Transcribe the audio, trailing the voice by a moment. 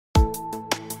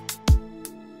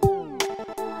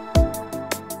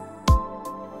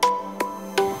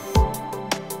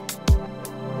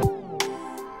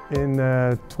In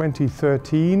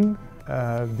 2013,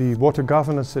 the Water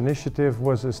Governance Initiative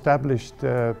was established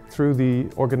through the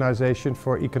Organization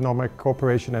for Economic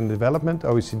Cooperation and Development,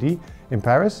 OECD, in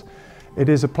Paris. It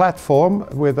is a platform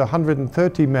with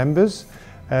 130 members.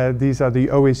 These are the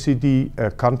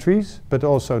OECD countries, but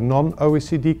also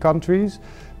non-OECD countries.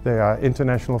 They are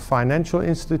international financial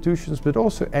institutions, but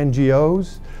also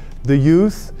NGOs, the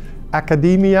youth,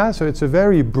 academia. So it's a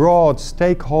very broad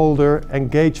stakeholder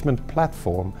engagement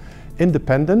platform,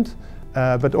 independent,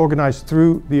 but organized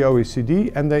through the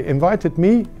OECD. And they invited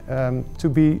me to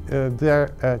be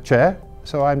their chair.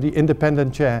 So I'm the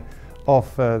independent chair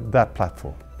of that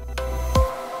platform.